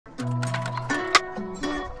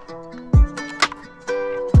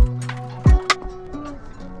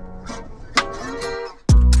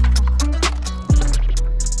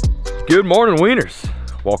Good morning, wieners.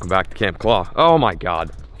 Welcome back to Camp Craw. Oh my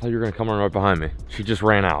God. I thought you were gonna come on right behind me. She just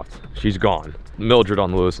ran out. She's gone. Mildred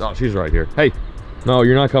on the loose. Oh, she's right here. Hey, no,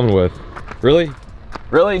 you're not coming with. Really?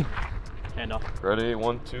 Really? Handoff. Ready,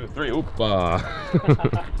 1, 2, 3, oop. Well,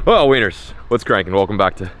 wieners, what's cranking? Welcome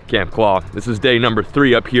back to Camp Craw. This is day number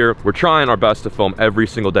 3 up here. We're trying our best to film every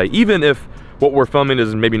single day, even if what we're filming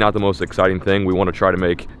is maybe not the most exciting thing. We want to try to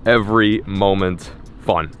make every moment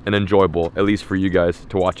fun and enjoyable, at least for you guys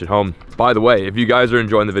to watch at home. By the way, if you guys are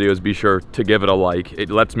enjoying the videos, be sure to give it a like. It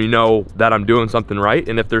lets me know that I'm doing something right,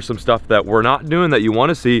 and if there's some stuff that we're not doing that you want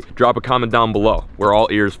to see, drop a comment down below. We're all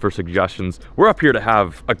ears for suggestions. We're up here to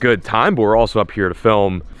have a good time, but we're also up here to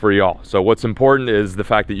film for y'all. So what's important is the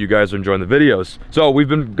fact that you guys are enjoying the videos. So we've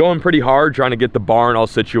been going pretty hard trying to get the barn all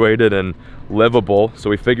situated and livable, so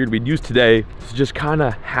we figured we'd use today to just kind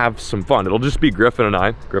of have some fun. It'll just be Griffin and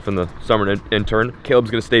I, Griffin the summer intern.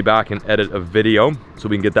 Caleb's gonna stay back and edit a video so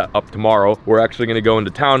we can get that up tomorrow. We're actually gonna go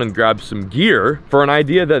into town and grab some gear for an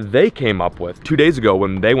idea that they came up with 2 days ago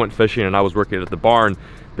when they went fishing and I was working at the barn.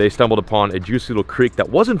 They stumbled upon a juicy little creek that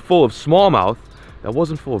wasn't full of smallmouth, that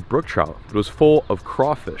wasn't full of brook trout, it was full of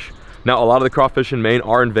crawfish. Now, a lot of the crawfish in Maine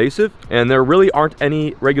are invasive, and there really aren't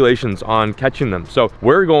any regulations on catching them. So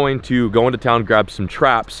we're going to go into town, grab some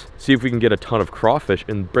traps, see if we can get a ton of crawfish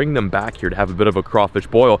and bring them back here to have a bit of a crawfish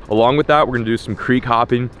boil. Along with that, we're gonna do some creek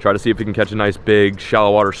hopping, try to see if we can catch a nice big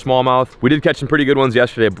shallow water smallmouth. We did catch some pretty good ones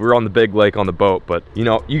yesterday, but we were on the big lake on the boat. But you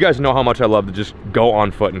know, you guys know how much I love to just go on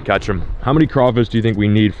foot and catch them. How many crawfish do you think we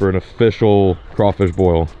need for an official crawfish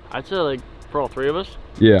boil? I'd say like for all 3 of us.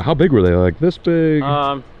 Yeah, how big were they? Like this big?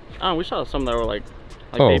 We saw some that were like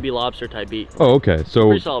baby lobster type beat. Oh, okay. So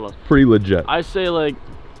pretty solid ones. Pretty legit. I say like,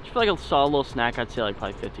 just for like a solid little snack, I'd say like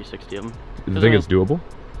probably 50, 60 of them. You think it's doable?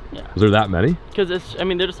 Yeah. Was there that many? Because it's, I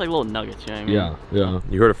mean, they're just like little nuggets, you know what I mean? Yeah.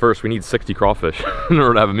 You heard it first. We need 60 crawfish in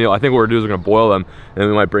order to have a meal. I think what we're gonna do is we're gonna boil them and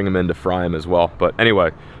we might bring them in to fry them as well. But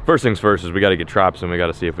anyway, first things first is we gotta get traps and we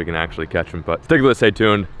gotta see if we can actually catch them. But stick with it, stay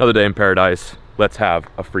tuned. Another day in paradise. Let's have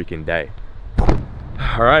a freaking day.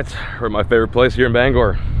 All right, we're at my favorite place here in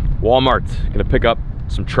Bangor. Walmart. Gonna pick up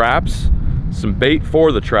some traps, some bait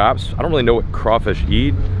for the traps. I don't really know what crawfish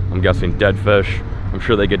eat. I'm guessing dead fish. I'm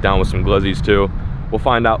sure they get down with some glizzies too. We'll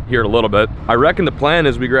find out here in a little bit. I reckon the plan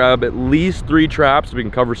is we grab at least 3 traps so we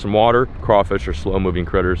can cover some water. Crawfish are slow moving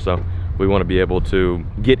critters, so we want to be able to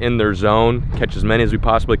get in their zone, catch as many as we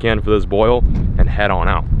possibly can for this boil, and head on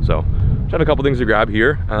out. So just have a couple things to grab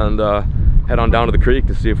here and head on down to the creek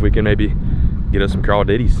to see if we can maybe get us some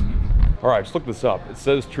crawdaddies. All right, just look this up. It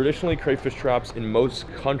says traditionally crayfish traps in most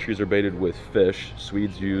countries are baited with fish.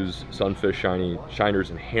 Swedes use sunfish,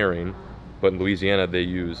 shiners, and herring, but in Louisiana they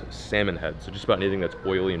use salmon head. So just about anything that's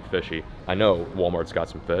oily and fishy. I know Walmart's got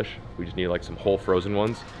some fish. We just need like some whole frozen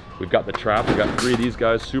ones. We've got the trap. We've got 3 of these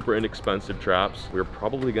guys, super inexpensive traps. We're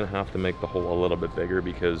probably gonna have to make the hole a little bit bigger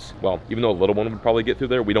because, well, even though a little one would probably get through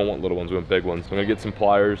there, we don't want little ones, we want big ones. So I'm gonna get some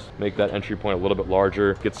pliers, make that entry point a little bit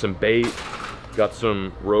larger, get some bait, got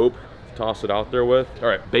some rope, toss it out there with. All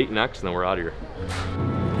right, bait next, and then we're out of here.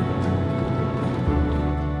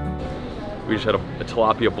 We just had a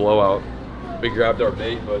tilapia blowout. We grabbed our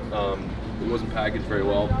bait, but it wasn't packaged very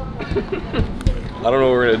well. I don't know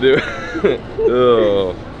what we're gonna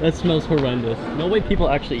do. That smells horrendous. No way people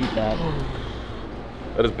actually eat that.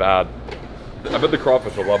 That is bad. I bet the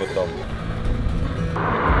crawfish will love it though.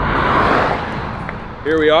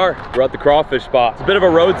 Here we are, we're at the crawfish spot. It's a bit of a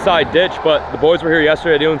roadside ditch, but the boys were here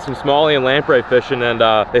yesterday doing some smallie and lamprey fishing and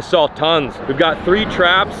they saw tons. We've got 3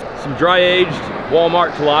 traps, some dry-aged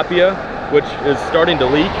Walmart tilapia, which is starting to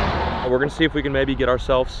leak. We're gonna see if we can maybe get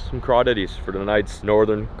ourselves some crawdaddies for tonight's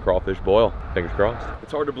northern crawfish boil. Fingers crossed.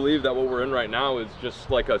 It's hard to believe that what we're in right now is just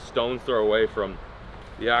like a stone's throw away from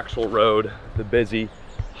the actual road, the busy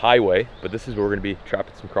highway, but this is where we're gonna be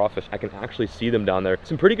trapping some crawfish. I can actually see them down there.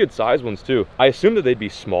 Some pretty good sized ones too. I assume that they'd be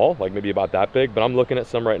small, like maybe about that big, but I'm looking at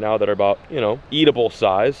some right now that are about, you know, eatable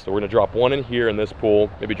size. So we're gonna drop one in here in this pool,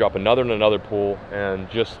 maybe drop another in another pool, and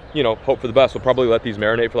just, you know, hope for the best. We'll probably let these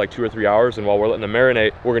marinate for like 2 or 3 hours, and while we're letting them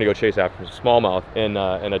marinate, we're gonna go chase after some smallmouth in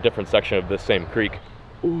a different section of this same creek.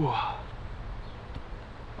 Ooh,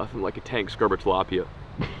 nothing like a tank scarbor tilapia.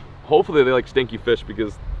 Hopefully they like stinky fish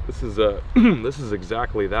because this is this is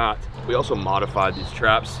exactly that. We also modified these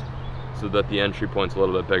traps so that the entry point's a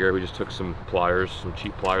little bit bigger. We just took some pliers, some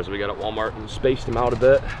cheap pliers that we got at Walmart, and spaced them out a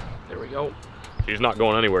bit. There we go. She's not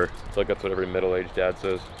going anywhere. I feel like that's what every middle-aged dad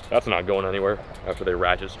says. That's not going anywhere after they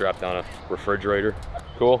ratchet strap down a refrigerator.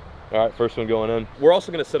 Cool. All right, first one going in. We're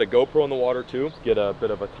also gonna set a GoPro in the water too, get a bit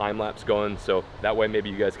of a time lapse going, so that way maybe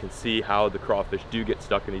you guys can see how the crawfish do get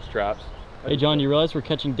stuck in these traps. Hey John, you realize we're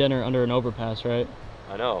catching dinner under an overpass, right?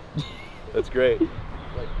 I know. That's great.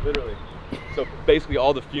 Like literally. So basically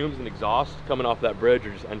all the fumes and exhaust coming off that bridge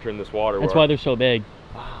are just entering this water. That's why they're so big.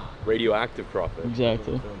 Radioactive crawfish.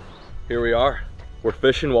 Exactly. Here we are. We're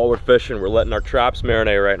fishing while we're fishing. We're letting our traps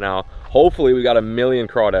marinate right now. Hopefully we got a million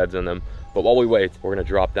crawdads in them. But while we wait, we're gonna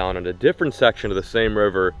drop down in a different section of the same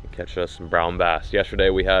river and catch us some brown bass. Yesterday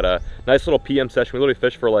we had a nice little PM session. We literally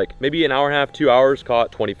fished for like maybe an hour and a half, 2 hours,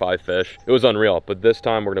 caught 25 fish. It was unreal, but this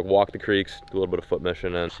time we're gonna walk the creeks, do a little bit of foot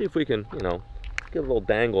mission and see if we can, you know, get a little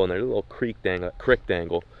dangle in there, a little creek dangle,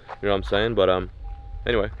 you know what I'm saying? But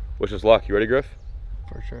anyway, wish us luck. You ready, Griff?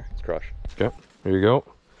 For sure. Let's crush. Okay, here you go.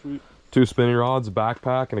 Sweet. 2 spinning rods, a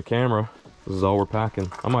backpack, and a camera. This is all we're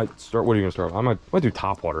packing. I might start, what are you gonna start? I might do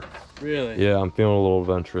top water. Really? Yeah, I'm feeling a little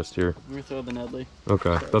adventurous here. We're gonna throw the Nedley.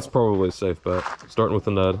 Okay, that's probably a safe bet. Starting with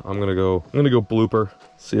the Ned, I'm gonna go blooper.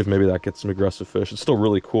 See if maybe that gets some aggressive fish. It's still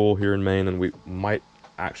really cool here in Maine, and we might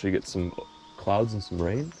actually get some clouds and some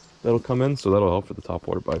rain that'll come in, so that'll help for the top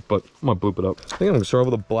water bite. But I'm gonna bloop it up. I think I'm gonna start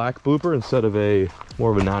with a black blooper instead of a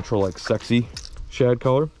more of a natural, like sexy shad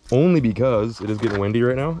color, only because it is getting windy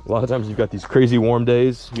right now. A lot of times you've got these crazy warm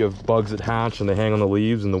days, you have bugs that hatch and they hang on the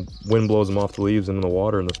leaves and the wind blows them off the leaves into the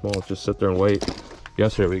water, and the smallest just sit there and wait.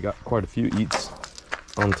 Yesterday we got quite a few eats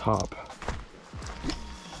on top.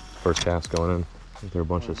 First cast going in. I think there are a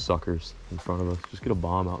bunch of suckers in front of us. Just get a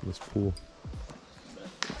bomb out in this pool.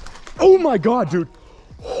 Oh my god, dude!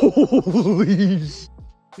 Holy sh!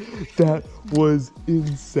 That was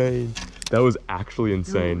insane. That was actually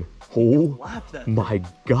insane. Dude. Oh my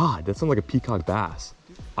god, that sounds like a peacock bass.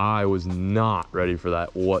 I was not ready for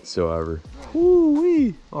that whatsoever.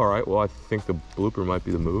 Woo-wee. All right, well, I think the blooper might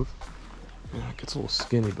be the move. Yeah, it gets a little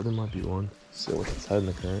skinny, but there might be one. Sit with its head in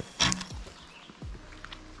the current.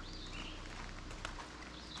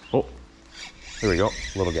 Oh, here we go.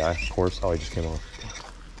 Little guy, of course. Oh, he just came off.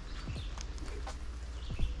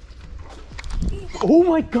 Oh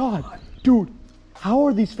my god, dude, how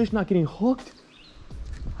are these fish not getting hooked?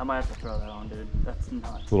 I might have to throw that on, dude. That's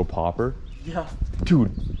nuts. Little popper? Yeah.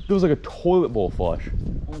 Dude, it was like a toilet bowl flush.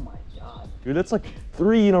 Oh my god. Dude, that's like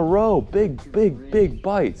 3 in a row. Big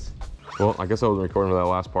bites. Well, I guess I wasn't recording for that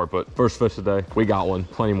last part, but first fish today, we got one.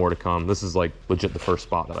 Plenty more to come. This is like legit the first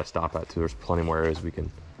spot that I stop at too. There's plenty more areas we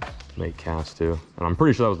can make casts to. And I'm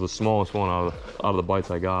pretty sure that was the smallest one out of the bites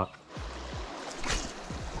I got.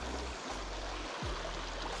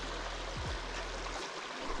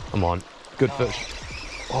 I'm on. Good fish.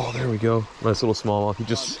 Oh, there we go. Nice little smallmouth.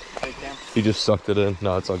 He just sucked it in.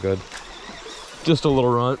 No, it's all good. Just a little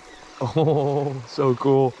runt. Oh, so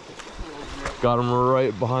cool. Got him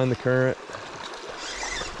right behind the current.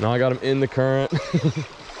 Now I got him in the current. Come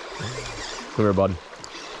here, bud.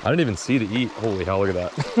 I didn't even see the eat. Holy hell, look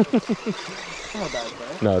at that. Not bad,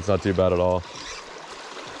 right? No, it's not too bad at all.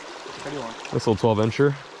 This little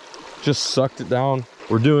 12-incher. Just sucked it down.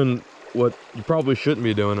 We're doing what you probably shouldn't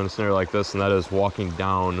be doing in a scenario like this, and that is walking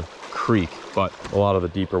down creek. But a lot of the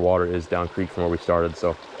deeper water is down creek from where we started, so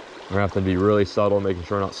we're gonna have to be really subtle, making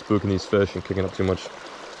sure we're not spooking these fish and kicking up too much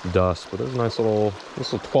dust. But there's a nice little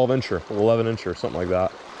 12-incher, 11-incher, something like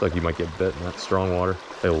that. I feel like you might get bit in that strong water.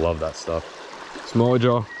 They love that stuff. Smallie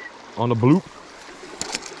jaw on the bloop.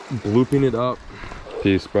 Blooping it up.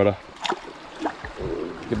 Peace, brother.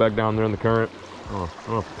 Get back down there in the current. Oh, I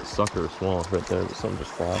don't know if it's a sucker or small right there, but something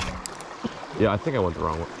just fell. Yeah, I think I went the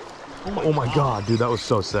wrong way. Oh my god, dude, that was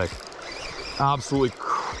so sick. Absolutely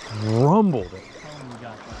crumbled it.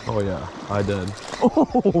 Oh yeah, I did.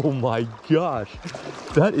 Oh my gosh.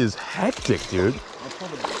 That is hectic, dude.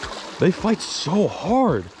 They fight so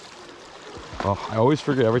hard. Oh, I always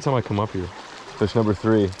forget every time I come up here. Fish number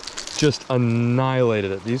 3 just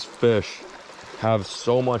annihilated it. These fish have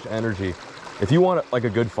so much energy. If you want like a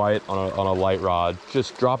good fight on a light rod,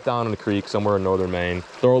 just drop down in the creek somewhere in northern Maine,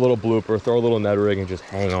 throw a little blooper, throw a little Ned rig, and just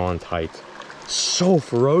hang on tight. So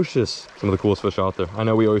ferocious. Some of the coolest fish out there. I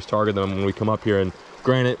know we always target them when we come up here, and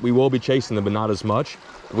granted, we will be chasing them, but not as much.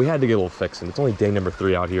 We had to get a little fixing. It's only day number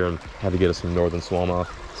 3 out here, and had to get us some northern smallmouth.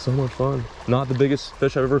 So much fun. Not the biggest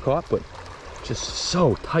fish I've ever caught, but just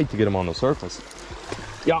so tight to get them on the surface.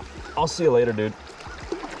 Yeah, I'll see you later, dude.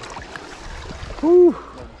 Whew.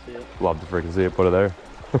 Love to freaking see it. Put it there.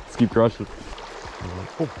 Let's keep crushing.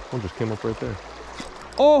 Oh, one just came up right there.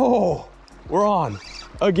 Oh, we're on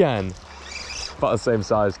again. About the same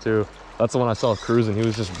size too. That's the one I saw cruising. He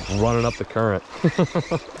was just running up the current.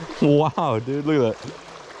 Wow, dude, look at that.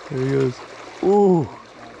 There he goes. Ooh.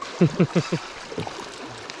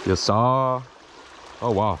 You saw.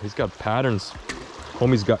 Oh wow, he's got patterns.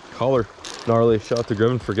 Homie's got color. Gnarly. Shout out to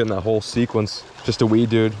Griffin for getting that whole sequence. Just a wee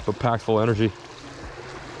dude, but packed full of energy.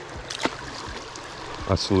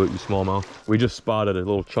 I salute you, smallmouth. We just spotted a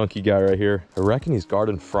little chunky guy right here. I reckon he's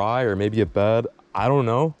guarding fry or maybe a bed. I don't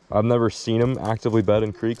know. I've never seen him actively bed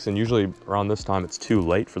in creeks, and usually around this time it's too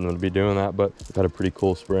late for them to be doing that, but they've had a pretty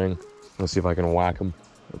cool spring. Let's see if I can whack him.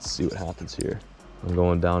 Let's see what happens here. I'm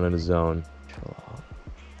going down in a zone. Chill out.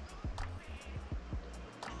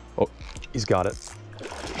 Oh, he's got it.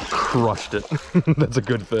 Crushed it. That's a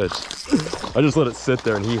good fish. I just let it sit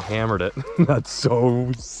there and he hammered it. That's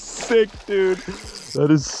so sick, dude. That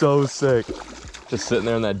is so sick. Just sitting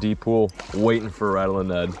there in that deep pool, waiting for a rattling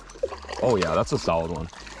Ned. Oh yeah, that's a solid one.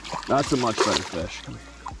 That's a much better fish.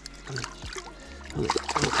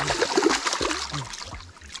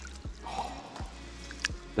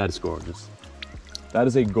 That is gorgeous. That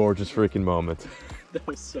is a gorgeous freaking moment. That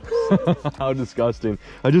was so sick. How disgusting.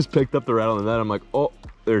 I just picked up the rattling Ned. I'm like, oh,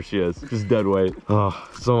 there she is. Just dead weight. Oh,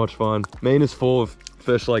 so much fun. Maine is full of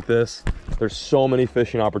fish like this. There's so many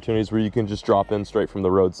fishing opportunities where you can just drop in straight from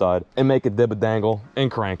the roadside and make a dib a dangle and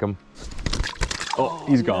crank them. Oh,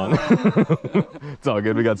 he's gone. It's all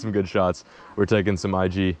good. We got some good shots. We're taking some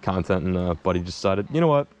IG content, and Buddy just decided, you know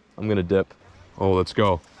what? I'm gonna dip. Oh, let's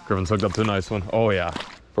go. Griffin's hooked up to a nice one. Oh yeah.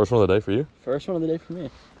 First one of the day for you? First one of the day for me.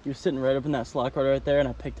 He was sitting right up in that slot cord right there, and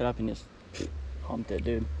I picked it up and just pumped it,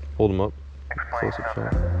 dude. Hold him up. Close-up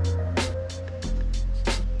shot.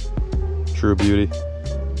 True beauty.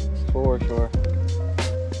 For sure.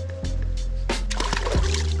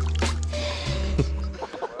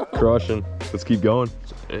 Crushing. Let's keep going.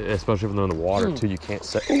 Especially when they're in the water too. You can't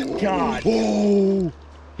set. Oh, God. Oh!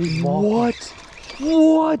 What?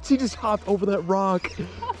 What? He just hopped over that rock.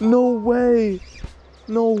 No way.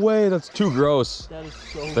 No way. That's too gross. That is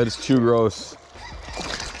so. That is too gross.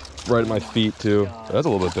 Right at my feet too. That's a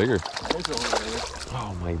little bit bigger.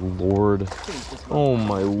 Oh my lord. Oh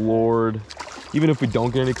my lord. Even if we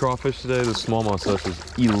don't get any crawfish today, the smallmouth stuff is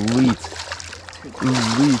elite.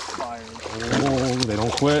 Elite. Oh, they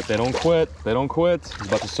don't quit. They don't quit. They don't quit. He's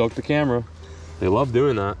about to soak the camera. They love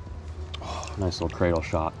doing that. Oh, nice little cradle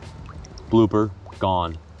shot. Blooper.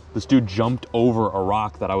 Gone. This dude jumped over a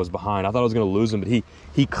rock that I was behind. I thought I was gonna lose him, but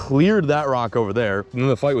he cleared that rock over there. And then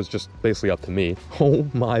the fight was just basically up to me. Oh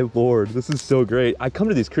my lord, this is so great. I come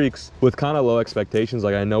to these creeks with kind of low expectations.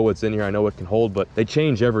 Like, I know what's in here, I know what can hold, but they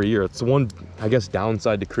change every year. It's the one, I guess,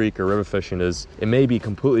 downside to creek or river fishing is it may be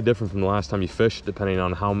completely different from the last time you fished, depending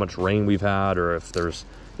on how much rain we've had or if there's,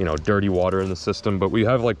 you know, dirty water in the system. But we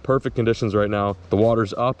have like perfect conditions right now. The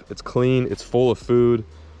water's up, it's clean, it's full of food.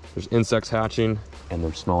 There's insects hatching, and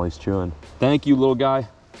there's smallies chewing. Thank you, little guy.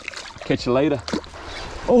 Catch you later.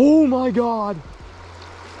 Oh my God.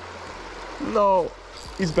 No,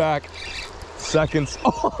 he's back. Seconds.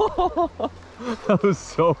 Oh, that was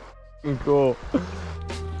so cool.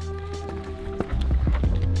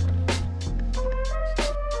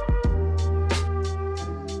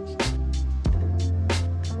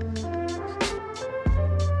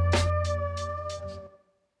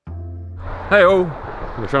 Hey-oh.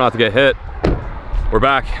 We're trying not to get hit. We're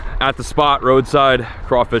back at the spot, roadside.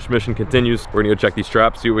 Crawfish mission continues. We're gonna go check these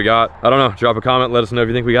traps, see what we got. I don't know, drop a comment, let us know if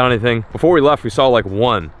you think we got anything. Before we left, we saw like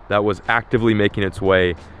one that was actively making its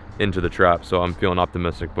way into the trap, so I'm feeling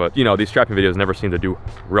optimistic. But you know, these trapping videos never seem to do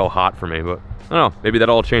real hot for me, but I don't know, maybe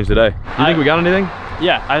that'll all change today. You think we got anything?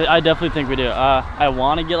 Yeah, I definitely think we do. I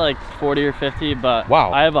want to get like 40 or 50, but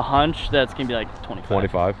wow, I have a hunch that's gonna be like 25.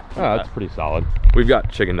 25? Oh, that's pretty solid. We've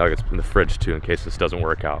got chicken nuggets in the fridge too in case this doesn't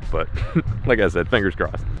work out, but like I said, fingers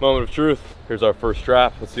crossed. Moment of truth. Here's our first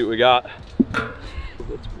trap. Let's see what we got.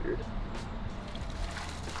 That's weird.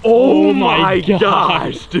 Oh my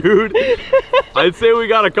gosh, dude. I'd say we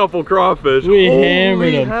got a couple crawfish. We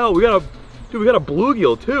hammered them. Hell, we got a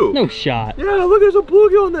bluegill too. No shot. Yeah, look, there's a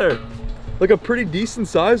bluegill in there. Like a pretty decent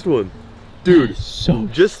sized one. Dude, so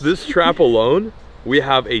just this trap alone, we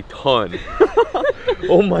have a ton.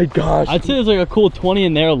 Oh my gosh. I'd say there's like a cool 20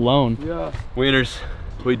 in there alone. Yeah. Wieners,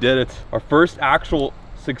 we did it. Our first actual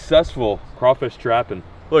successful crawfish trapping.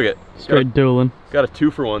 Look at straight dueling. Got a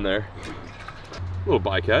 2-for-1 there. Little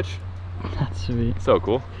bycatch. That's sweet. So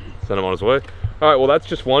cool. Send him on his way. All right, well, that's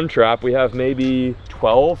just one trap. We have maybe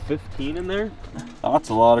 12, 15 in there. That's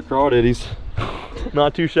a lot of crawdaddies.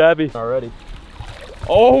 Not too shabby already.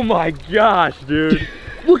 Oh my gosh, dude.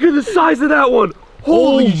 Look at the size of that one.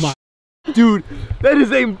 Holy my. Dude,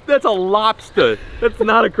 that's a lobster. That's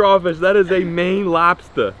not a crawfish. That is a Maine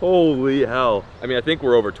lobster. Holy hell. I mean, I think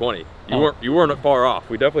we're over 20. You weren't far off.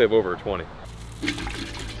 We definitely have over 20.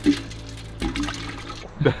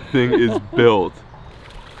 That thing is built.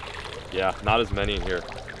 Yeah, not as many in here.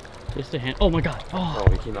 Just a hand. Oh my God. Oh,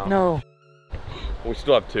 he came out. No. We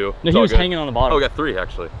still have 2. No, he was hanging on the bottom. Oh, we got 3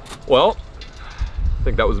 actually. Well, I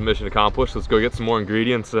think that was mission accomplished. Let's go get some more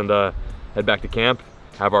ingredients and head back to camp.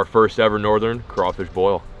 Have our first ever northern crawfish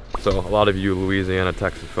boil. So a lot of you Louisiana,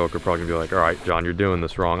 Texas folk are probably gonna be like, all right, John, you're doing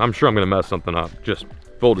this wrong. I'm sure I'm gonna mess something up, just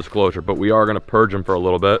full disclosure, but we are gonna purge them for a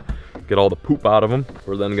little bit, get all the poop out of them.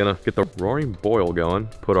 We're then gonna get the roaring boil going,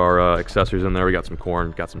 put our accessories in there. We got some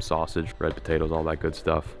corn, got some sausage, red potatoes, all that good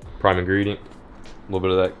stuff. Prime ingredient, a little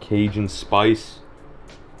bit of that Cajun spice.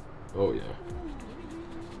 Oh yeah.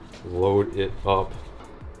 Load it up.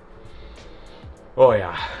 Oh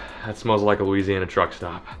yeah. That smells like a Louisiana truck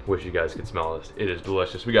stop. Wish you guys could smell this. It is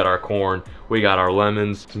delicious. We got our corn, we got our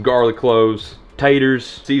lemons, some garlic cloves, taters,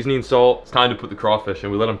 seasoning, salt. It's time to put the crawfish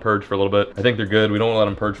in. We let them purge for a little bit. I think they're good. We don't let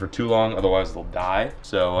them purge for too long, otherwise they'll die.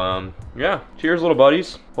 So yeah, cheers little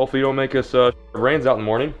buddies. Hopefully you don't make us rains out in the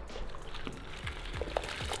morning.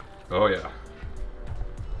 Oh yeah.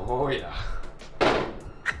 Oh yeah.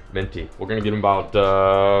 Minty. We're gonna give them about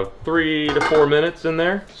 3 to 4 minutes in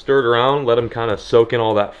there. Stir it around, let them kind of soak in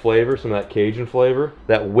all that flavor, some of that Cajun flavor.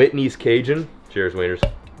 That Whitney's Cajun. Cheers, wieners.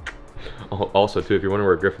 Also too, if you're wondering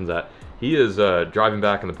where Griffin's at, he is driving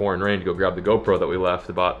back in the pouring rain to go grab the GoPro that we left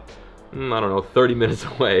about, I don't know, 30 minutes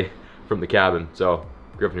away from the cabin. So,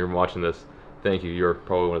 Griffin, you're watching this, thank you. You're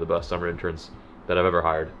probably one of the best summer interns that I've ever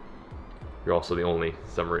hired. You're also the only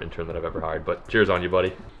summer intern that I've ever hired, but cheers on you,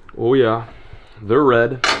 buddy. Oh yeah. They're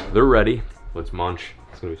red, they're ready. Let's munch.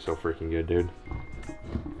 It's gonna be so freaking good, dude.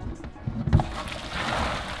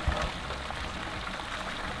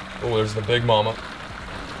 Oh, there's the big mama.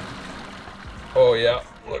 Oh yeah,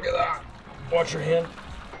 look at that. Watch your hand.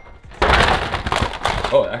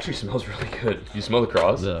 Oh, it actually smells really good. You smell the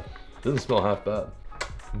craws? Yeah. Doesn't smell half bad.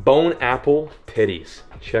 Bone apple titties.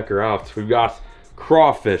 Check her out. We've got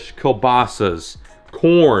crawfish, kielbasa's,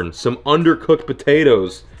 corn, some undercooked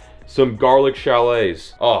potatoes, some garlic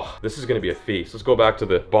chalets. Oh, this is gonna be a feast. Let's go back to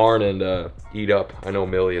the barn and eat up. I know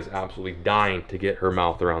Millie is absolutely dying to get her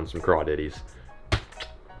mouth around some crawdaddies.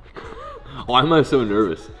 Why am I so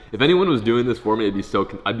nervous? If anyone was doing this for me, I'd be so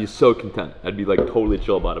content. I'd be like totally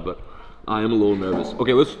chill about it, but I am a little nervous.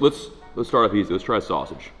 Okay, let's start off easy. Let's try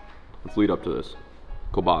sausage. Let's lead up to this.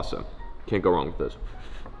 Kielbasa. Can't go wrong with this.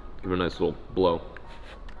 Give it a nice little blow.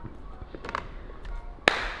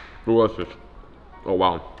 Delicious. Oh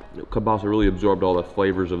wow. Kielbasa really absorbed all the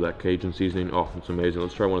flavors of that Cajun seasoning. Oh, it's amazing.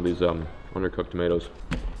 Let's try one of these undercooked tomatoes.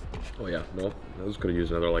 Oh yeah, well, those could have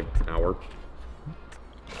used another like hour.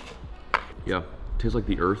 Yeah, tastes like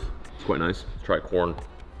the earth. It's quite nice. Let's try corn.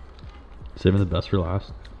 Saving the best for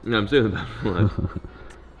last. Yeah, I'm saving the best for last.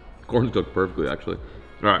 Corn's cooked perfectly, actually.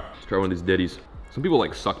 All right, let's try one of these ditties. Some people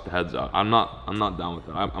like suck the heads out. I'm not down with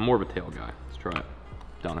it. I'm more of a tail guy. Let's try it.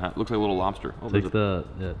 Down the head. Looks like a little lobster. Oh, take the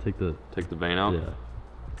vein out. Yeah.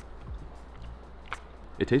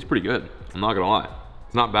 It tastes pretty good. I'm not gonna lie.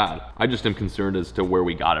 It's not bad. I just am concerned as to where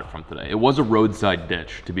we got it from today. It was a roadside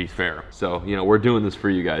ditch, to be fair. So, you know, we're doing this for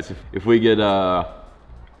you guys. If we get,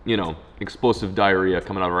 you know, explosive diarrhea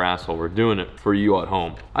coming out of our asshole, we're doing it for you at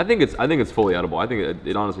home. I think it's fully edible. I think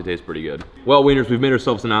it honestly tastes pretty good. Well, wieners, we've made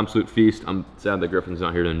ourselves an absolute feast. I'm sad that Griffin's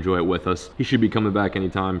not here to enjoy it with us. He should be coming back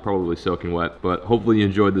anytime, probably soaking wet, but hopefully you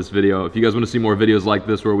enjoyed this video. If you guys want to see more videos like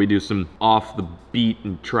this where we do some off the beat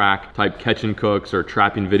and track type catch and cooks or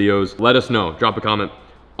trapping videos, let us know. Drop a comment.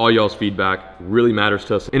 All y'all's feedback really matters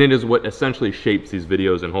to us, and it is what essentially shapes these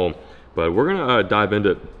videos in whole. But we're gonna dive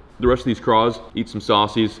into the rest of these craws, eat some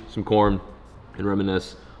saucies, some corn, and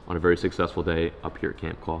reminisce on a very successful day up here at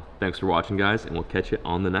Camp Craw. Thanks for watching, guys, and we'll catch you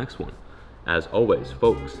on the next one. As always,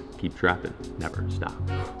 folks, keep trapping, never stop.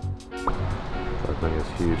 That thing is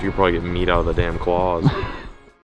huge. You can probably get meat out of the damn claws.